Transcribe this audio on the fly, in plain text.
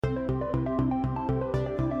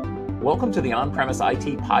Welcome to the On-Premise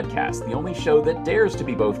IT Podcast, the only show that dares to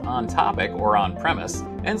be both on topic or on premise,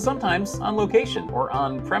 and sometimes on location or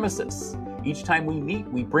on premises. Each time we meet,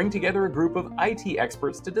 we bring together a group of IT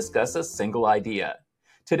experts to discuss a single idea.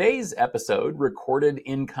 Today's episode, recorded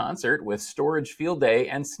in concert with Storage Field Day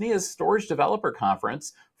and SNIA's Storage Developer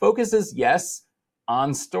Conference, focuses, yes,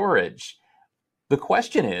 on storage. The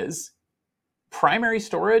question is, primary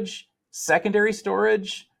storage, secondary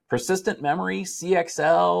storage, persistent memory,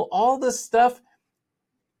 CXL, all this stuff.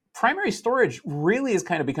 Primary storage really is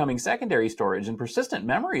kind of becoming secondary storage, and persistent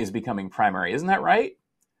memory is becoming primary. Isn't that right?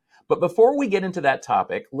 But before we get into that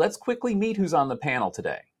topic, let's quickly meet who's on the panel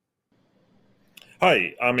today.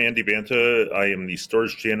 Hi, I'm Andy Banta. I am the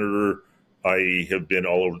storage janitor. I have been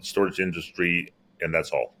all over the storage industry, and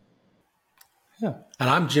that's all. Yeah. And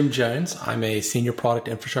I'm Jim Jones. I'm a senior product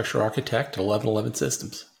infrastructure architect at 1111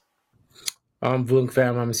 Systems. I'm Vuong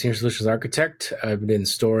Pham. I'm a senior solutions architect. I've been in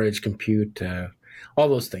storage, compute, all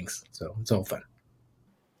those things. So it's all fun.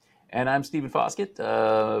 And I'm Stephen Foskett.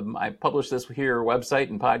 I publish this here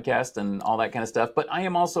website and podcast and all that kind of stuff. But I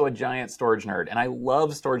am also a giant storage nerd. And I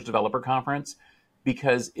love Storage Developer Conference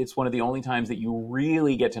because it's one of the only times that you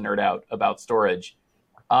really get to nerd out about storage.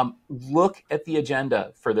 Look at the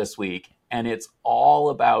agenda for this week. And it's all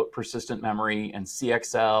about persistent memory and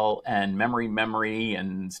CXL and memory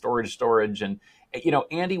and storage. And, you know,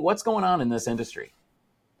 Andy, what's going on in this industry?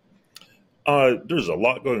 There's a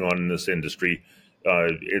lot going on in this industry.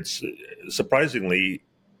 It's surprisingly,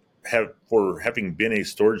 for having been a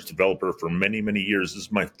storage developer for many, many years, this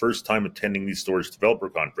is my first time attending the Storage Developer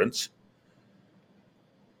Conference.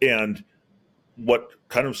 And what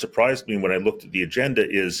kind of surprised me when I looked at the agenda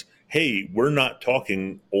is, hey, we're not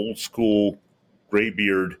talking old school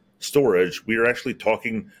graybeard storage. We are actually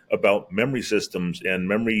talking about memory systems and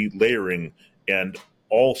memory layering and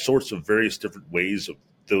all sorts of various different ways of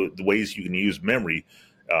the ways you can use memory,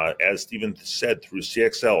 as Stephen said, through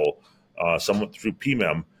CXL, somewhat through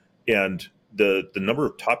PMEM, and the number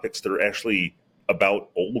of topics that are actually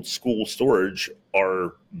about old school storage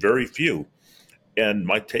are very few. And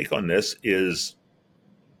my take on this is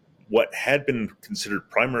what had been considered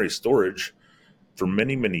primary storage for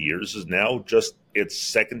many, many years is now just it's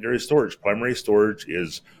secondary storage. Primary storage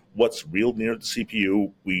is what's real near the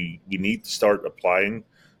CPU. We need to start applying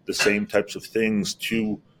the same types of things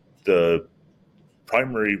to the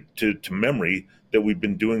primary, to memory that we've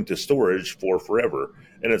been doing to storage for forever.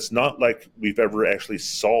 And it's not like we've ever actually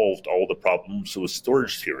solved all the problems with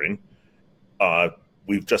storage tiering.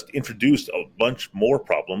 We've just introduced a bunch more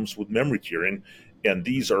problems with memory tiering. And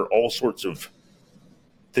these are all sorts of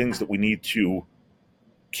things that we need to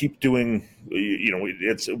keep doing. You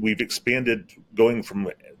know, we've expanded going from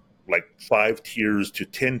like 5 tiers to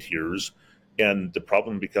 10 tiers, and the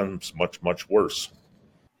problem becomes much, much worse.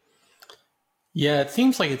 Yeah, it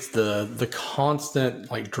seems like it's the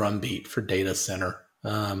constant like drumbeat for data center.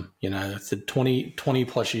 You know, it's 20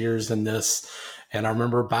 plus years in this. And I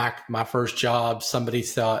remember back my first job, somebody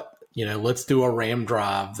thought, you know, let's do a RAM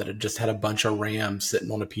drive that had just had a bunch of RAM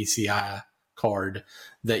sitting on a PCI card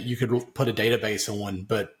that you could put a database on,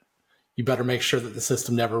 but you better make sure that the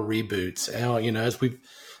system never reboots. And, you know,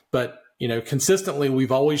 but you know, consistently,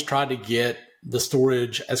 we've always tried to get the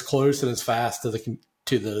storage as close and as fast to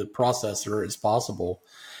the processor as possible.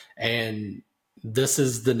 And this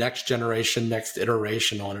is the next generation, next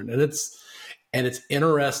iteration on it. And it's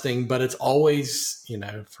interesting, but it's always, you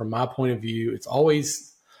know, from my point of view, it's always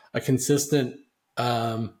a consistent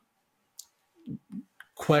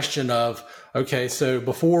question of, okay, so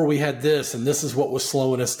before we had this, and this is what was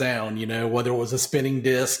slowing us down, you know, whether it was a spinning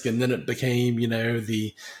disk and then it became, you know,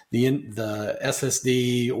 the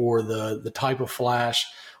SSD or the type of flash.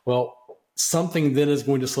 Well, something then is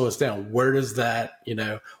going to slow us down. Where does that, you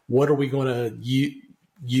know, what are we going to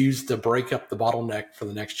use to break up the bottleneck for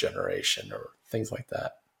the next generation or things like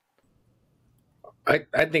that?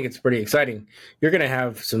 I think it's pretty exciting. You're going to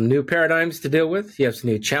have some new paradigms to deal with. You have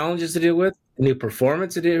some new challenges to deal with, new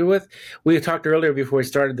performance to deal with. We talked earlier before we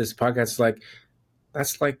started this podcast,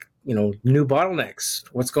 that's like, you know, new bottlenecks.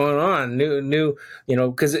 What's going on? New, you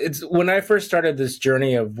know, because it's when I first started this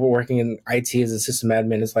journey of working in IT as a system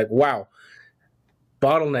admin, it's like, wow,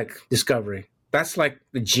 bottleneck discovery. That's like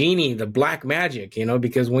the genie, the black magic, you know,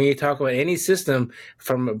 because when you talk about any system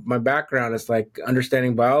from my background, it's like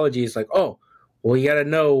understanding biology. It's like, oh, well, you got to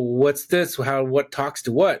know what's this, what talks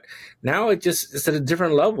to what. Now it's at a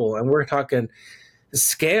different level, and we're talking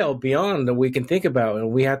scale beyond that we can think about,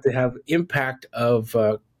 and we have to have impact of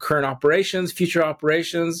current operations, future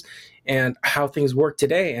operations, and how things work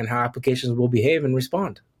today, and how applications will behave and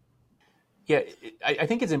respond. Yeah, I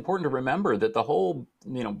think it's important to remember that the whole,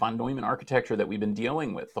 von Neumann architecture that we've been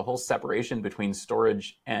dealing with, the whole separation between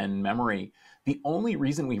storage and memory, the only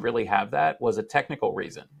reason we really have that was a technical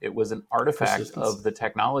reason. It was an artifact of the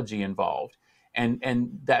technology involved.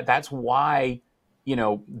 And that's why,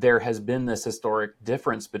 there has been this historic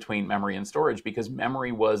difference between memory and storage, because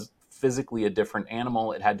memory was physically a different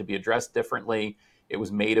animal. It had to be addressed differently. It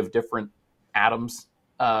was made of different atoms.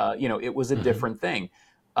 It was a different thing.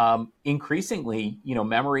 Increasingly,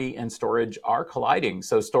 memory and storage are colliding.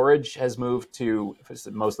 So storage has moved to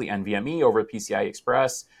mostly NVMe over PCI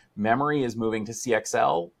Express. Memory is moving to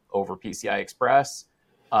CXL over PCI Express.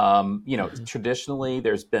 Traditionally,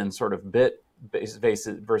 there's been sort of bit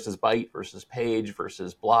versus byte versus page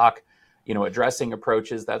versus block, addressing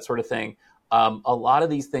approaches, that sort of thing. A lot of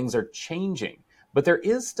these things are changing, but there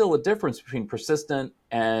is still a difference between persistent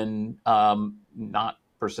and not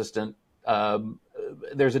persistent.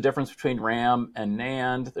 There's a difference between RAM and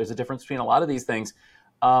NAND. There's a difference between a lot of these things.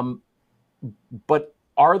 But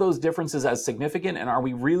are those differences as significant, and are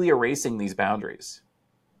we really erasing these boundaries?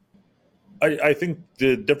 I think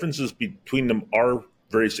the differences between them are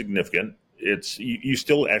very significant. It's you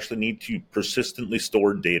still actually need to persistently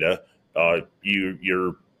store data.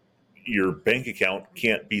 Your bank account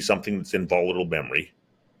can't be something that's in volatile memory.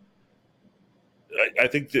 I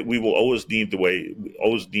think that we will always need a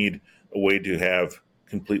way to have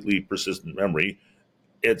completely persistent memory.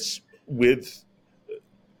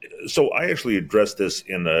 So I actually addressed this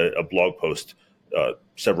in a blog post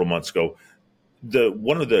several months ago.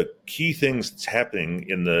 One of the key things that's happening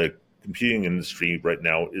in the computing industry right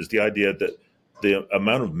now is the idea that the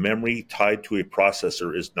amount of memory tied to a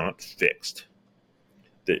processor is not fixed.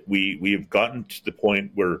 That we have gotten to the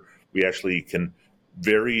point where we actually can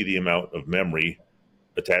vary the amount of memory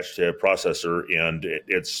attached to a processor, and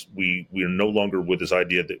we are no longer with this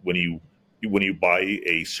idea that when you buy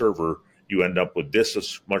a server, you end up with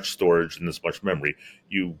this much storage and this much memory.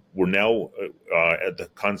 We're now at the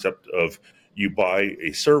concept of you buy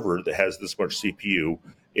a server that has this much CPU,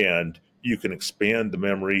 and you can expand the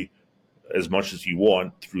memory as much as you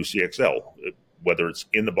want through CXL, whether it's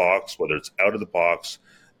in the box, whether it's out of the box,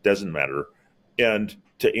 doesn't matter. And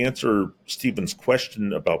to answer Stephen's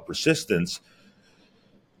question about persistence,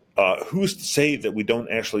 who's to say that we don't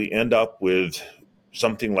actually end up with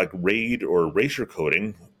something like RAID or erasure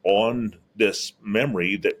coding on this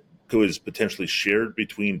memory that is potentially shared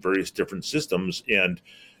between various different systems, and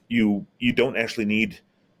you don't actually need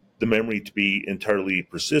the memory to be entirely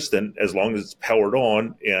persistent as long as it's powered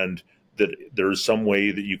on, and that there's some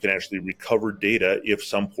way that you can actually recover data if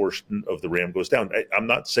some portion of the RAM goes down. I'm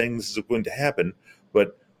not saying this is going to happen,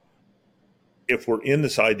 but if we're in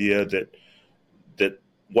this idea that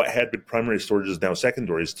what had been primary storage is now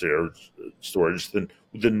secondary storage, then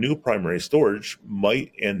the new primary storage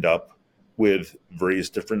might end up with various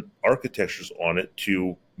different architectures on it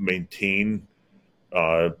to maintain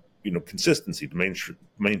consistency, to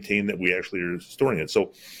maintain that we actually are storing it.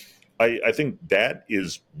 So I think that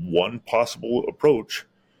is one possible approach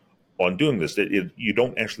on doing this. You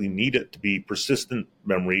don't actually need it to be persistent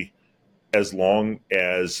memory as long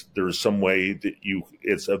as there's some way that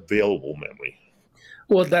it's available memory.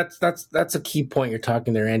 Well, that's a key point you're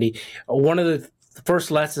talking there, Andy. One of the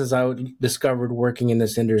first lessons I discovered working in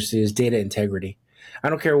this industry is data integrity. I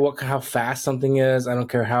don't care how fast something is. I don't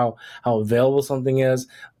care how available something is,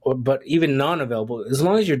 but even non-available, as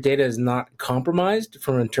long as your data is not compromised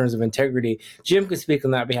in terms of integrity. Jim can speak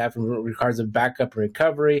on that behalf in regards of backup and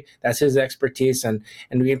recovery. That's his expertise, and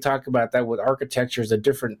we can talk about that with architectures of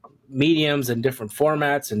different mediums and different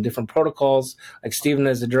formats and different protocols, like Stephen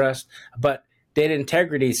has addressed. But data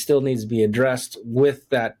integrity still needs to be addressed with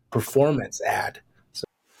that performance add. So.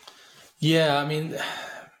 Yeah, I mean,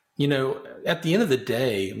 at the end of the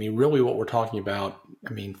day, really what we're talking about,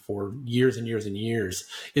 for years and years and years,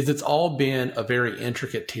 is it's all been a very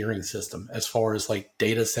intricate tiering system as far as like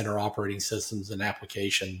data center operating systems and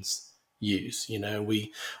applications use.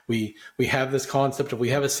 We have this concept of we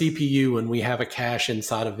have a CPU and we have a cache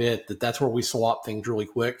inside of it, that's where we swap things really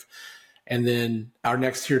quick. And then our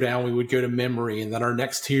next tier down, we would go to memory. And then our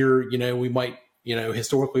next tier, we might,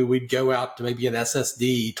 historically we'd go out to maybe an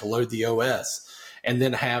SSD to load the OS, and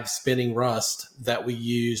then have spinning Rust that we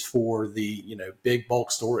use for the, big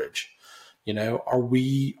bulk storage. Are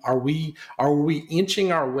we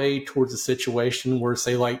inching our way towards a situation where,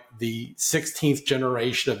 say, like the 16th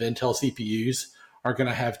generation of Intel CPUs are going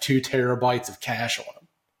to have 2 terabytes of cache on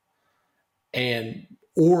them?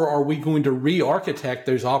 Or are we going to re-architect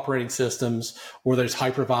those operating systems or those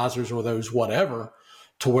hypervisors or those whatever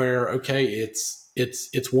to where, okay, it's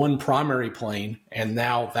it's one primary plane, and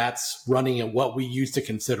now that's running at what we used to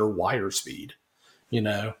consider wire speed,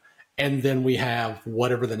 and then we have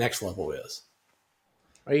whatever the next level is.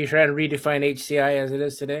 Are you trying to redefine HCI as it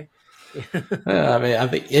is today? I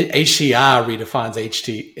think HCI redefines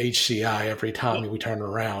HCI every time we turn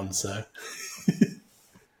around. So,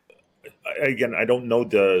 again, I don't know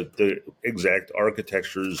the exact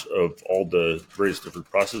architectures of all the various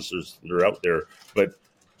different processors that are out there, but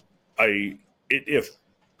I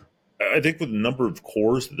think with the number of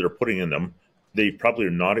cores that they're putting in them, they probably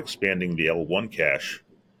are not expanding the L1 cache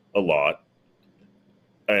a lot.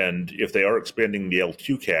 And if they are expanding the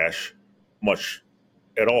L2 cache much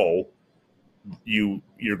at all,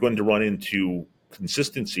 you're going to run into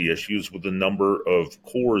consistency issues with the number of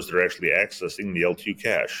cores that are actually accessing the L2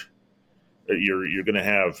 cache. You're going to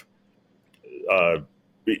have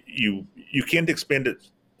you can't expand it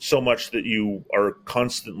so much that you are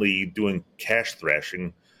constantly doing cache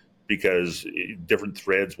thrashing, because different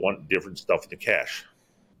threads want different stuff in the cache.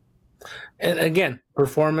 And again,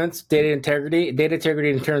 performance, data integrity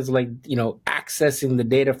in terms of accessing the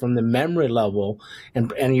data from the memory level,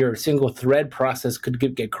 and your single thread process could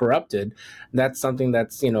get corrupted. That's something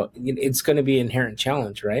that's, it's going to be an inherent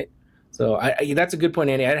challenge, right? So that's a good point,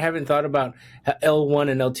 Andy. I haven't thought about how L1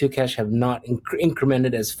 and L2 cache have not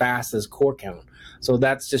incremented as fast as core count. So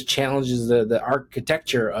that's just challenges the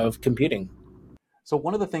architecture of computing. So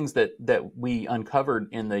one of the things that we uncovered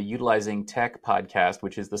in the Utilizing Tech podcast,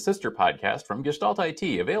 which is the sister podcast from Gestalt IT,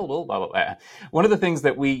 available, blah, blah, blah. One of the things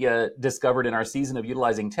that we discovered in our season of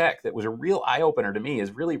Utilizing Tech that was a real eye-opener to me,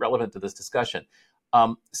 is really relevant to this discussion.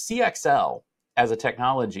 CXL as a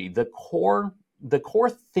technology, the core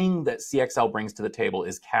thing that CXL brings to the table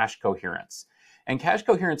is cache coherence. And cache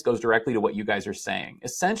coherence goes directly to what you guys are saying.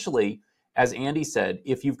 Essentially, as Andy said,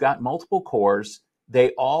 if you've got multiple cores,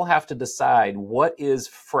 they all have to decide what is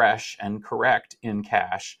fresh and correct in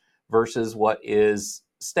cache versus what is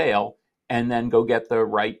stale, and then go get the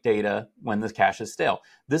right data when the cache is stale.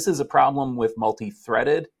 This is a problem with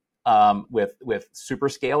multi-threaded, with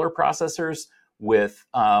superscalar processors, with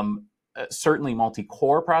certainly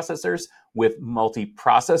multi-core processors, with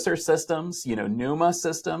multi-processor systems, NUMA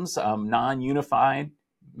systems, non-unified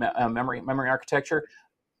memory architecture.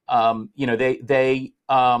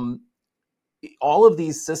 All of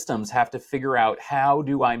these systems have to figure out, how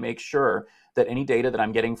do I make sure that any data that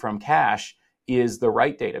I'm getting from cache is the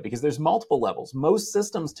right data? Because there's multiple levels. Most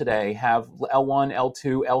systems today have L1,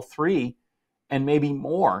 L2, L3, and maybe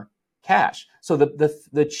more cache. So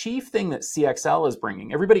the chief thing that CXL is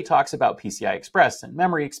bringing, everybody talks about PCI Express and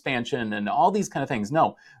memory expansion and all these kind of things.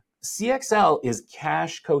 No, CXL is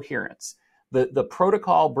cache coherence. The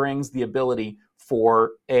protocol brings the ability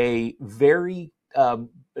for a very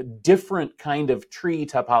different kind of tree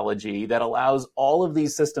topology that allows all of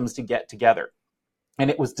these systems to get together. And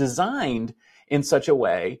it was designed in such a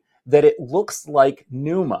way that it looks like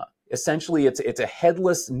NUMA. Essentially, it's a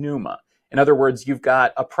headless NUMA. In other words, you've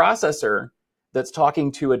got a processor that's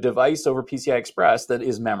talking to a device over PCI Express that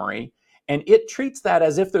is memory, and it treats that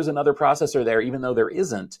as if there's another processor there, even though there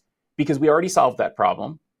isn't, because we already solved that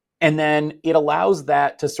problem. And then it allows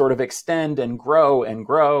that to sort of extend and grow and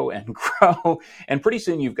grow and grow. And pretty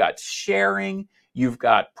soon you've got sharing, you've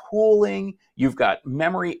got pooling, you've got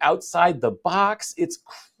memory outside the box. It's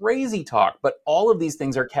crazy talk, but all of these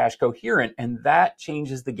things are cache coherent, and that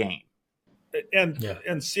changes the game. And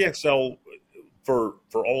CXL, for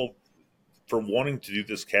wanting to do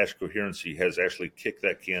this cache coherency, has actually kicked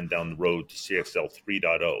that can down the road to CXL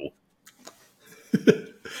 3.0.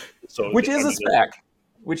 So, which is a spec.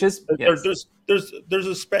 Which is, yes. There's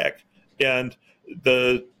a spec, and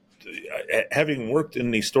having worked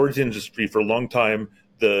in the storage industry for a long time,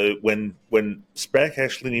 when spec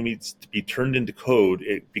actually needs to be turned into code,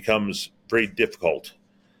 it becomes very difficult.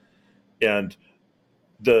 And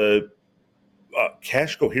the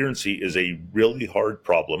cache coherency is a really hard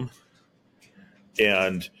problem,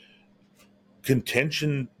 and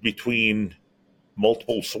contention between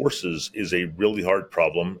multiple sources is a really hard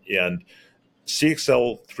problem, and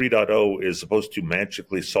CXL 3.0 is supposed to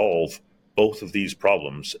magically solve both of these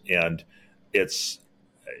problems. And it's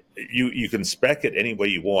you can spec it any way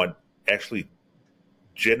you want. Actually,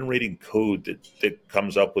 generating code that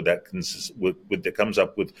comes up with that that comes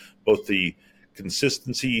up with both the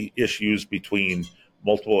consistency issues between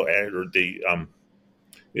multiple, or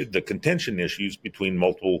the contention issues between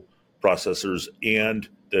multiple processors, and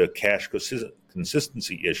the cache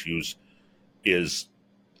consistency issues is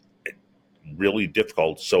really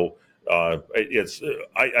difficult. So I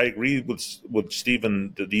agree with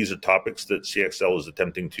Stephen that these are topics that CXL is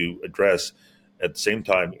attempting to address. At the same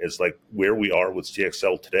time, it's like where we are with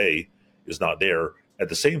CXL today is not there. At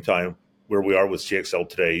the same time, where we are with CXL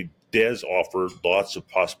today does offer lots of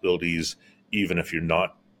possibilities, even if you're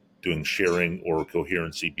not doing sharing or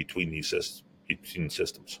coherency between these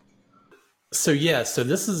systems. So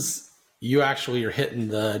this is, you actually are hitting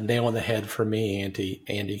the nail on the head for me,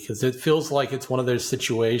 Andy, because it feels like it's one of those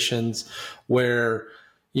situations where,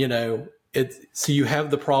 so you have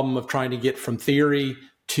the problem of trying to get from theory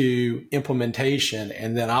to implementation.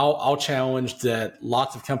 And then I'll challenge that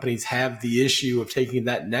lots of companies have the issue of taking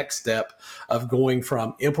that next step of going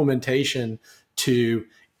from implementation to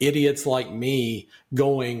idiots like me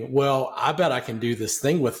going, well, I bet I can do this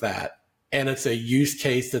thing with that. And it's a use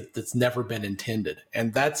case that's never been intended.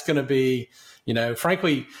 And that's going to be,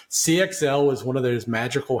 frankly, CXL is one of those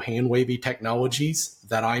magical hand wavy technologies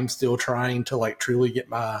that I'm still trying to truly get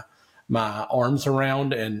my arms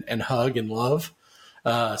around and hug and love.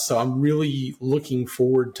 So I'm really looking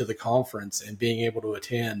forward to the conference and being able to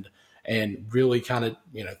attend and really kind of,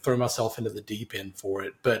 throw myself into the deep end for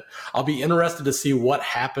it. But I'll be interested to see what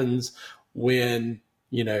happens when,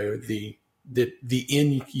 the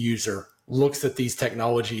end user looks at these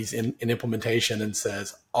technologies in implementation and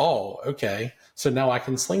says, oh, okay, so now I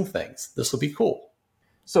can sling things. This will be cool.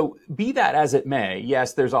 So be that as it may,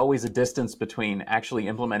 yes, there's always a distance between actually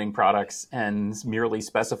implementing products and merely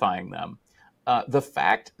specifying them. The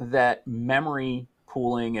fact that memory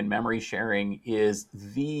pooling and memory sharing is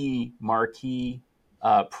the marquee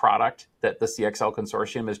product that the CXL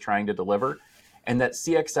consortium is trying to deliver, and that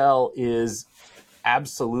CXL is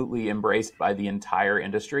absolutely embraced by the entire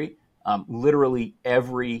industry. Literally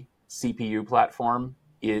every CPU platform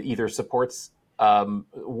either supports 1.0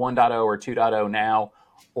 or 2.0 now,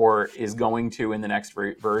 or is going to in the next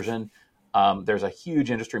version. There's a huge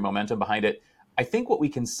industry momentum behind it. I think what we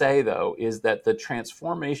can say, though, is that the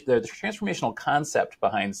transformational concept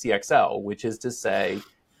behind CXL, which is to say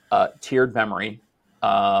tiered memory,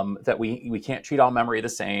 that we can't treat all memory the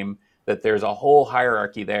same, that there's a whole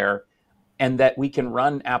hierarchy there, and that we can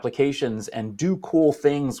run applications and do cool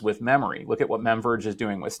things with memory. Look at what MemVerge is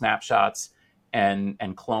doing with snapshots and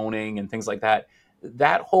cloning and things like that.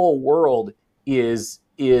 That whole world is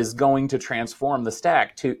going to transform the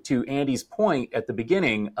stack. To Andy's point at the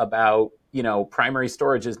beginning about, primary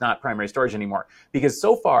storage is not primary storage anymore. Because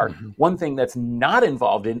so far, one thing that's not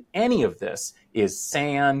involved in any of this is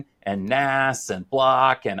SAN and NAS and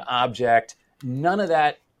block and object. None of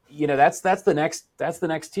that, that's the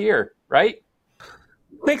next tier, right?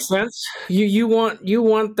 Makes sense. You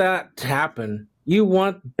want that to happen. You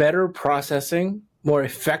want better processing, more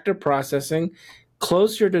effective processing,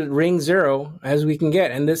 closer to ring zero as we can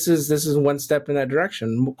get. And this is one step in that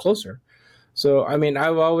direction, closer. So, I mean,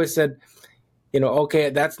 I've always said, okay,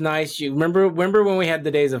 that's nice. You remember when we had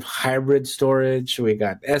the days of hybrid storage? We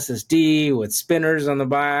got SSD with spinners on the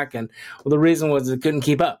back, and the reason was it couldn't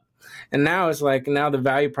keep up. And now it's like the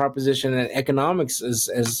value proposition and economics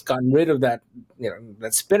has gotten rid of that,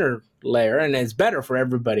 that spinner layer, and it's better for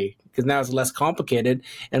everybody because now it's less complicated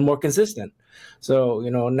and more consistent. So,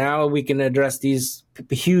 now we can address these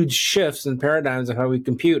huge shifts and paradigms of how we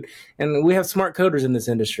compute. And we have smart coders in this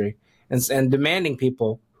industry and demanding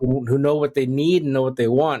people who know what they need and know what they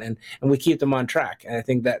want, and we keep them on track. And I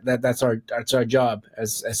think that's our job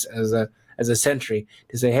as a Sentry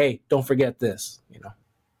to say, hey, don't forget this,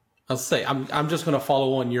 I'll say I'm just going to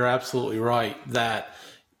follow on. You're absolutely right that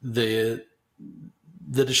the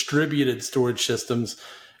distributed storage systems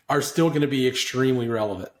are still going to be extremely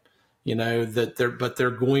relevant. But they're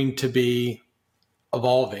going to be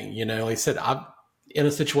evolving. Like I said, I'm in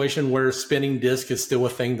a situation where spinning disk is still a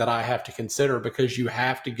thing that I have to consider because you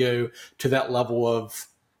have to go to that level of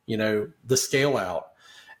the scale out.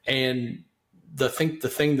 And the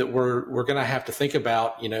thing that we're going to have to think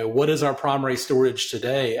about, what is our primary storage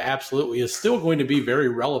today? Absolutely is still going to be very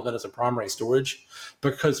relevant as a primary storage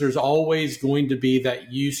because there's always going to be that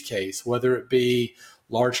use case, whether it be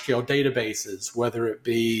large scale databases, whether it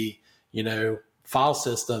be, file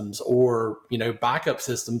systems or, backup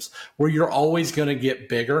systems where you're always going to get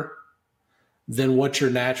bigger than what you're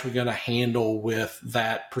naturally going to handle with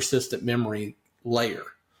that persistent memory layer.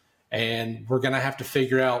 And we're going to have to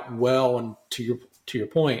figure out, and to your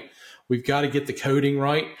point, we've got to get the coding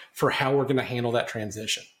right for how we're going to handle that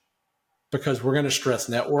transition because we're going to stress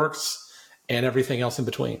networks and everything else in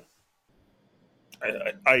between.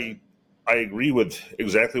 I agree with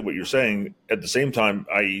exactly what you're saying. At the same time,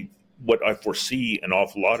 what I foresee an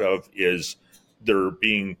awful lot of is there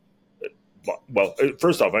being,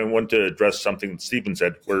 first off, I want to address something that Stephen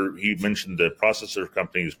said where he mentioned the processor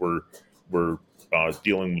companies were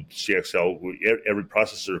dealing with CXL. Every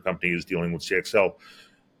processor company is dealing with CXL.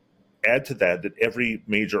 Add to that every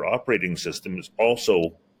major operating system is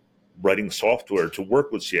also writing software to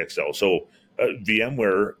work with CXL. So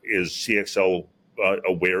VMware is CXL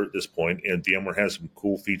aware at this point, and VMware has some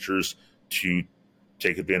cool features to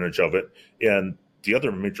take advantage of it. And the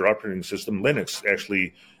other major operating system, Linux,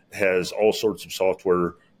 actually has all sorts of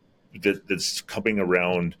software that's coming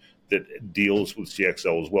around that deals with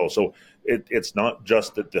CXL as well. So it's not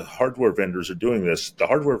just that the hardware vendors are doing this. The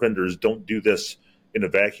hardware vendors don't do this in a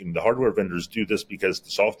vacuum. The hardware vendors do this because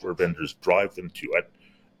the software vendors drive them to it,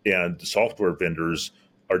 and the software vendors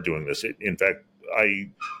are doing this. In fact, I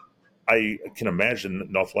can imagine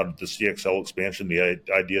an awful lot of the CXL expansion, the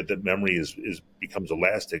idea that memory becomes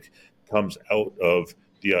elastic, comes out of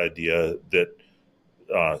the idea that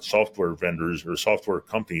software vendors or software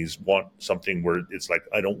companies want something where it's like,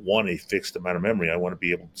 I don't want a fixed amount of memory. I want to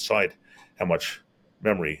be able to decide how much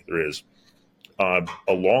memory there is.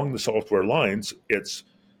 Along the software lines, it's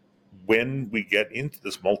when we get into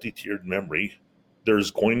this multi-tiered memory,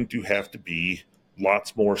 there's going to have to be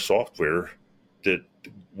lots more software that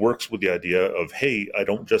works with the idea of, hey, I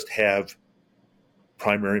don't just have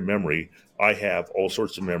primary memory. I have all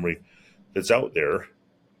sorts of memory that's out there.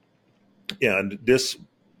 And this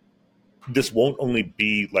won't only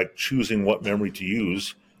be like choosing what memory to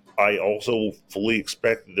use. I also fully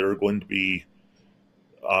expect that there are going to be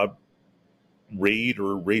RAID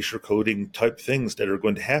or erasure coding type things that are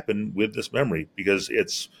going to happen with this memory, because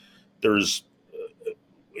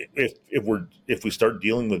if we start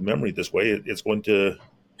dealing with memory this way,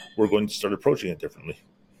 we're going to start approaching it differently.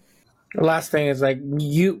 The last thing is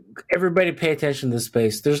everybody pay attention to this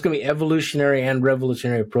space. There's going to be evolutionary and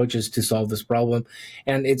revolutionary approaches to solve this problem.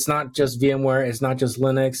 And it's not just VMware. It's not just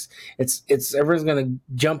Linux. It's everyone's going to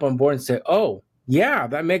jump on board and say, oh, yeah,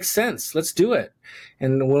 that makes sense. Let's do it.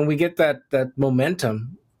 And when we get that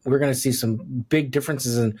momentum, we're going to see some big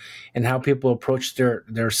differences in how people approach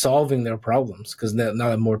their solving their problems, because now they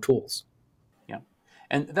have more tools.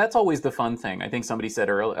 And that's always the fun thing. I think somebody said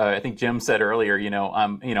earlier, I think Jim said earlier,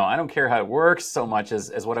 I don't care how it works so much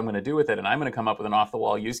as what I'm going to do with it. And I'm going to come up with an off the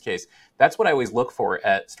wall use case. That's what I always look for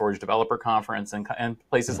at Storage Developer Conference and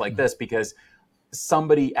places like this, because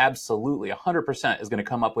somebody absolutely 100% is going to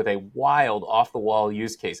come up with a wild off the wall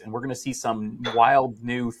use case. And we're going to see some wild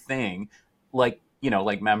new thing like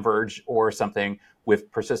MemVerge or something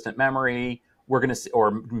with persistent memory. We're going to see,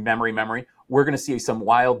 or memory. We're going to see some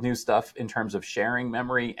wild new stuff in terms of sharing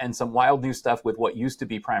memory, and some wild new stuff with what used to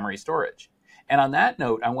be primary storage. And on that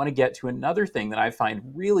note, I want to get to another thing that I find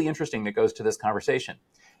really interesting that goes to this conversation.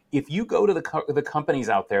 If you go to the companies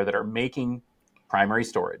out there that are making primary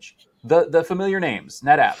storage, the familiar names,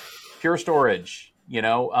 NetApp, Pure Storage,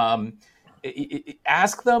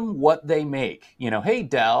 ask them what they make. Hey,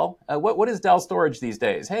 Dell, what is Dell storage these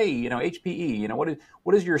days? Hey, HPE,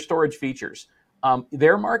 what is your storage features?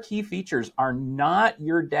 Their marquee features are not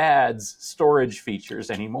your dad's storage features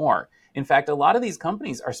anymore. In fact, a lot of these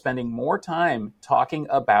companies are spending more time talking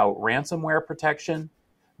about ransomware protection.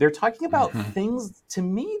 They're talking about things, to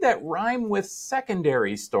me, that rhyme with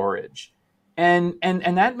secondary storage. And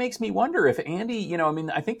that makes me wonder if Andy,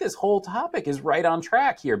 I think this whole topic is right on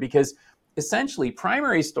track here, because essentially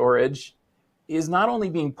primary storage is not only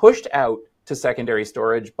being pushed out to secondary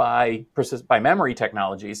storage by memory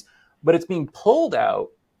technologies, but it's being pulled out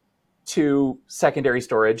to secondary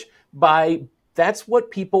storage that's what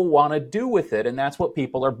people want to do with it, and that's what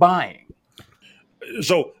people are buying.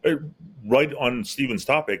 So, right on Stephen's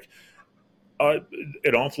topic,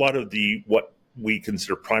 an awful lot of what we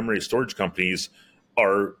consider primary storage companies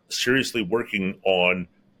are seriously working on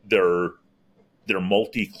their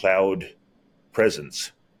multi-cloud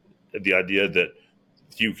presence. The idea that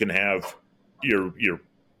you can have your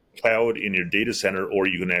cloud in your data center, or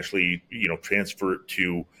you can actually transfer it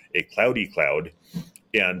to a cloudy cloud,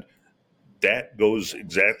 and that goes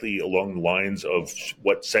exactly along the lines of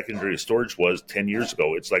what secondary storage was 10 years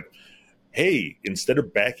ago. It's like, hey, instead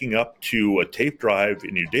of backing up to a tape drive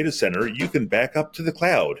in your data center, you can back up to the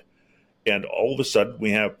cloud. And all of a sudden we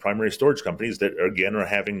have primary storage companies that again are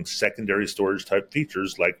having secondary storage type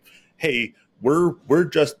features like, hey, we're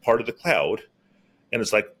just part of the cloud. And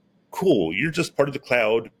it's like, cool, you're just part of the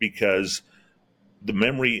cloud because the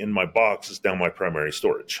memory in my box is now my primary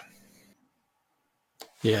storage.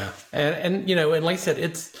 Yeah. And like I said,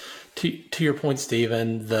 it's to your point,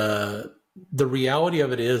 Stephen, the reality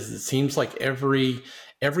of it is, it seems like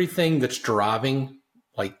everything that's driving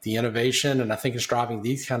like the innovation, and I think it's driving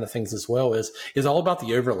these kind of things as well, is all about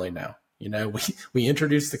the overlay now. We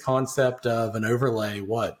introduced the concept of an overlay,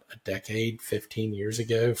 a decade, 15 years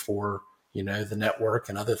ago for the network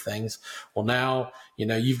and other things. Well, now,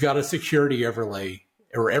 you've got a security overlay,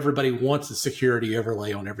 or everybody wants a security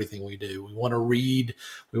overlay on everything we do. We want to read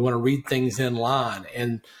things in line.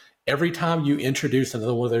 And every time you introduce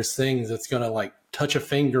another one of those things that's going to like touch a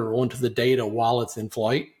finger onto the data while it's in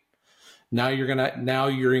flight, now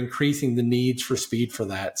you're increasing the needs for speed for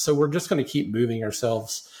that. So we're just going to keep moving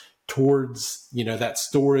ourselves towards, that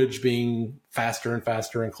storage being faster and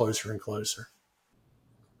faster and closer and closer.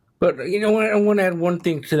 But I want to add one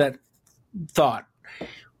thing to that thought.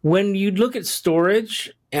 When you look at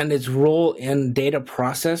storage and its role in data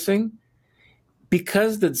processing,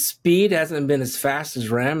 because the speed hasn't been as fast as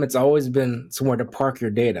RAM, it's always been somewhere to park your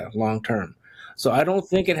data long term. So I don't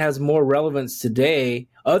think it has more relevance today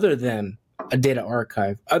other than a data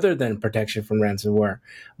archive, other than protection from ransomware,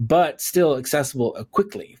 but still accessible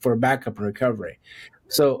quickly for backup and recovery.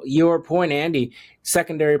 So your point, Andy,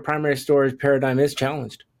 secondary primary storage paradigm is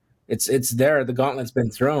challenged. It's there. The gauntlet's been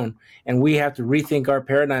thrown, and we have to rethink our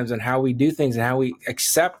paradigms and how we do things and how we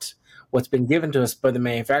accept what's been given to us by the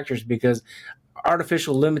manufacturers, because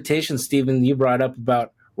artificial limitations, Stephen, you brought up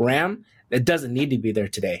about RAM, it doesn't need to be there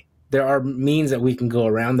today. There are means that we can go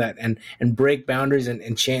around that and break boundaries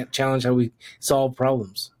and challenge how we solve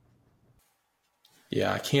problems.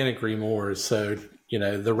 Yeah, I can't agree more. So, the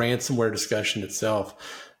ransomware discussion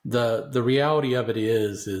itself, the reality of it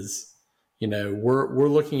is, we're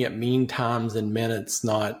looking at mean times in minutes,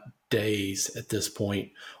 not days at this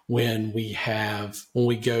point, when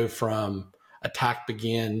we go from attack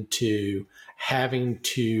begin to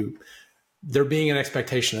there being an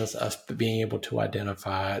expectation of us being able to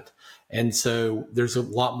identify it. And so there's a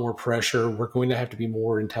lot more pressure. We're going to have to be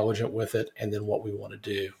more intelligent with it and then what we want to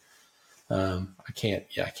do. I can't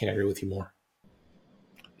agree with you more.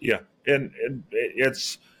 Yeah. And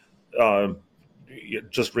it's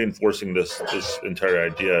just reinforcing this entire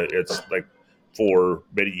idea. It's like for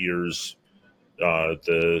many years,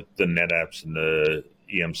 the NetApps and the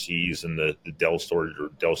EMCs and the Dell storage or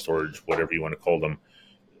Dell storage, whatever you want to call them,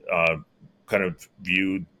 kind of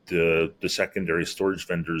viewed the secondary storage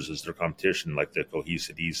vendors as their competition, like the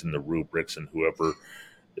Cohesities and the Rubriks and whoever,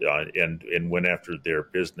 and went after their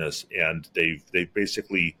business. And they've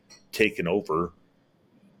basically taken over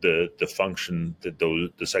the function that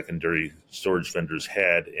the secondary storage vendors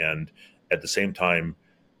had, and at the same time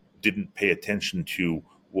didn't pay attention to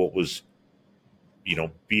what was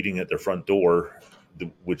beating at their front door,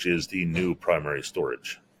 which is the new primary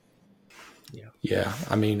storage. Yeah.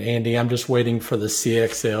 I mean, Andy, I'm just waiting for the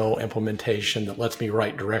CXL implementation that lets me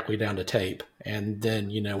write directly down to tape, and then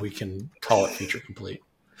we can call it feature complete.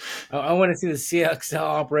 I want to see the CXL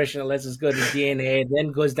operation that lets us go to DNA, and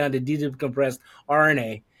then goes down to dedupe compressed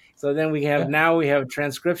RNA. So then we have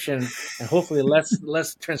transcription, and hopefully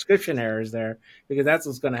less transcription errors there, because that's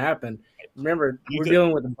what's going to happen. Remember, we're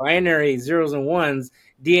dealing with binary zeros and ones.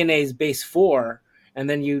 DNA is base 4, and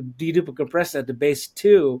then you dedupe compress that to base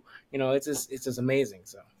 2. It's just amazing.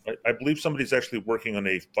 So I believe somebody's actually working on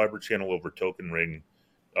a fiber channel over token ring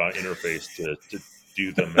interface to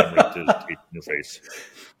do the memory to tape interface.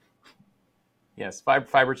 Yes,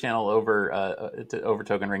 fiber channel over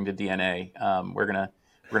token ring to DNA. We're gonna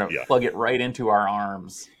plug it right into our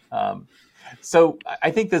arms. So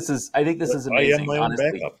I think this is amazing. I am my own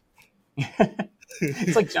honestly. backup.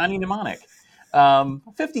 It's like Johnny Mnemonic.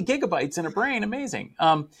 50 gigabytes in a brain, amazing.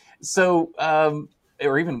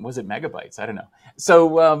 Or even was it megabytes? I don't know.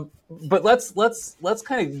 So, but let's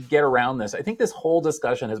kind of get around this. I think this whole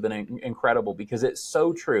discussion has been incredible, because it's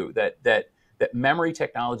so true that memory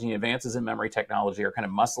technology and advances in memory technology are kind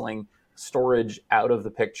of muscling storage out of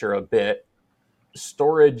the picture a bit.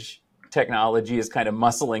 Storage technology is kind of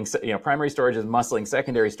muscling, primary storage is muscling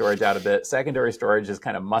secondary storage out a bit. Secondary storage is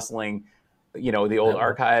kind of muscling, the old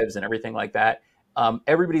archives and everything like that.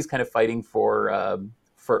 Everybody's kind of fighting for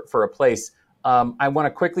a place. I want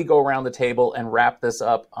to quickly go around the table and wrap this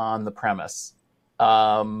up on the premise.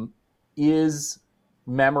 Is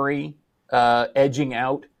memory edging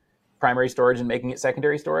out primary storage and making it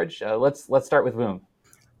secondary storage? Let's start with Boom.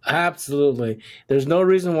 Absolutely. There's no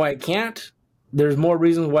reason why it can't. There's more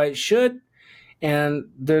reasons why it should, and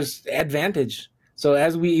there's advantage. So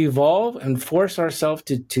as we evolve and force ourselves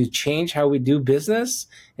to change how we do business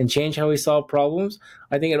and change how we solve problems,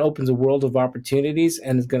 I think it opens a world of opportunities,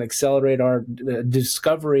 and it's going to accelerate our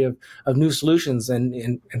discovery of new solutions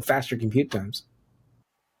and faster compute times.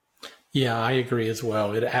 Yeah, I agree as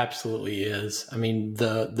well. It absolutely is. I mean,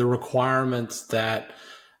 the requirements that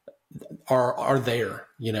are there.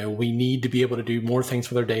 We need to be able to do more things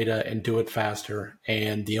with our data and do it faster.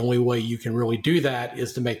 And the only way you can really do that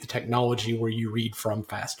is to make the technology where you read from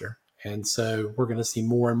faster. And so we're going to see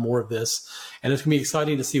more and more of this, and it's going to be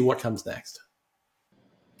exciting to see what comes next.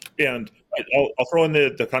 And I'll throw in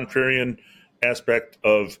the contrarian aspect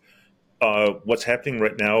of what's happening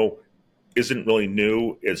right now isn't really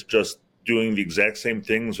new. It's just doing the exact same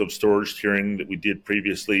things of storage tiering that we did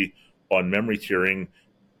previously on memory tiering.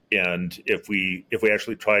 And if we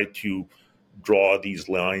actually try to draw these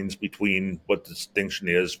lines between what the distinction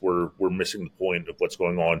is, we're missing the point of what's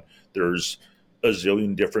going on. There's a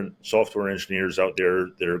zillion different software engineers out there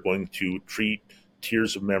that are going to treat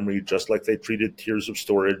tiers of memory just like they treated tiers of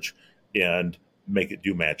storage and make it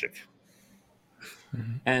do magic.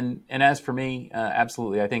 And as for me,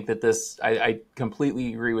 absolutely, I think that I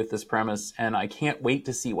completely agree with this premise, and I can't wait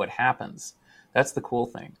to see what happens. That's the cool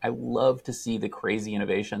thing. I love to see the crazy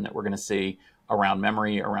innovation that we're going to see around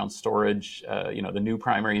memory, around storage, the new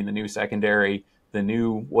primary, the new secondary, the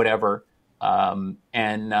new whatever.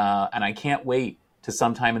 And I can't wait to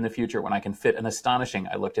sometime in the future when I can fit an astonishing,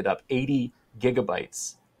 I looked it up, 80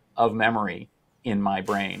 gigabytes of memory in my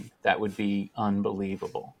brain. That would be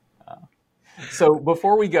unbelievable. So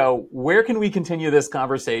before we go, where can we continue this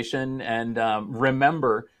conversation and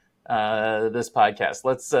remember this podcast?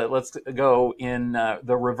 Let's go in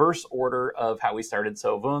the reverse order of how we started.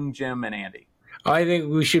 So Vuong, Jim, and Andy. I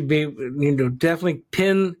think we should be, definitely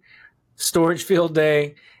pin Storage Field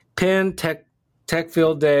Day, pin Tech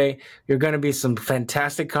Field Day. You're going to be some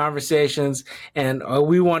fantastic conversations, and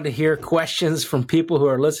we want to hear questions from people who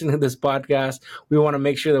are listening to this podcast. We want to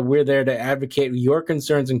make sure that we're there to advocate your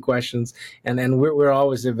concerns and questions, and we're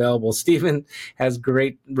always available. Stephen has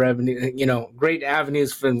great great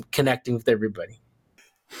avenues for connecting with everybody.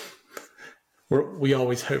 We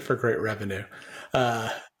always hope for great revenue.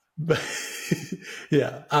 But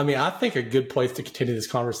yeah, I mean, I think a good place to continue this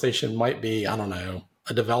conversation might be, I don't know,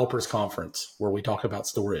 a developers conference where we talk about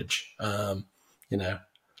storage.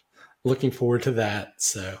 Looking forward to that.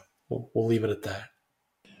 So we'll leave it at that.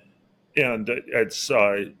 And it's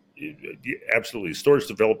absolutely Storage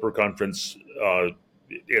Developer Conference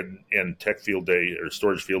and Tech Field Day or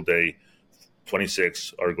Storage Field Day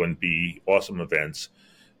 26 are going to be awesome events.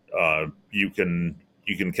 You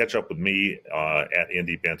can catch up with me at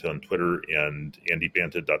Andy Banta on Twitter and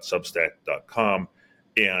andybanta.substack.com.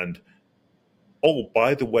 And, oh,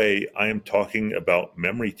 by the way, I am talking about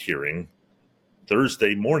memory tiering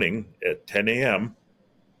Thursday morning at 10 a.m.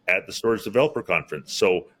 at the Storage Developer Conference.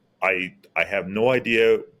 So I have no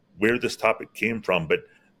idea where this topic came from, but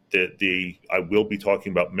I will be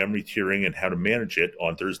talking about memory tiering and how to manage it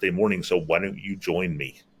on Thursday morning. So why don't you join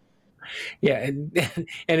me? Yeah, and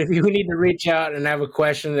if you need to reach out and have a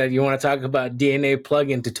question that you want to talk about DNA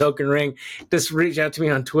plugin to Token Ring, just reach out to me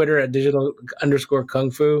on Twitter at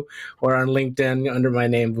digital_kung fu or on LinkedIn under my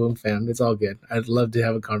name, Boomfam. It's all good. I'd love to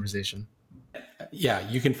have a conversation. Yeah,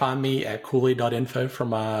 you can find me at Kool-Aid.info for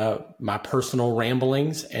my personal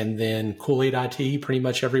ramblings, and then Kool-Aid IT pretty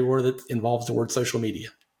much everywhere that involves the word social media.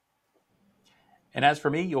 And as for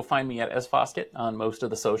me, you'll find me at sfoskett on most of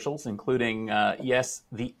the socials, including,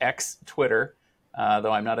 the X Twitter,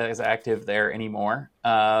 though I'm not as active there anymore,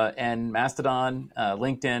 and Mastodon,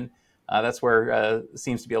 LinkedIn. That's where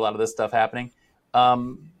seems to be a lot of this stuff happening.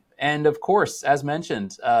 And of course, as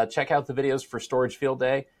mentioned, check out the videos for Storage Field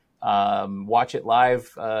Day. Watch it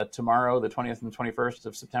live tomorrow, the 20th and 21st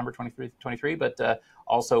of September 2023, but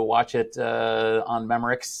also watch it on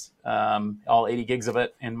Memorex, all 80 gigs of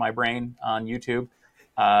it in my brain on YouTube,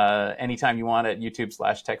 anytime you want at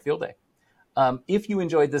YouTube/TechFieldDay. If you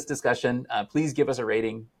enjoyed this discussion, please give us a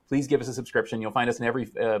rating. Please give us a subscription. You'll find us in every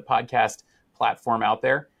podcast platform out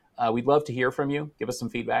there. We'd love to hear from you. Give us some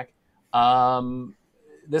feedback.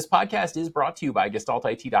 This podcast is brought to you by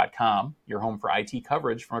GestaltIT.com, your home for IT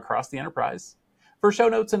coverage from across the enterprise. For show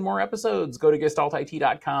notes and more episodes, go to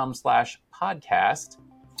GestaltIT.com/podcast.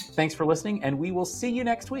 Thanks for listening, and we will see you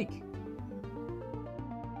next week.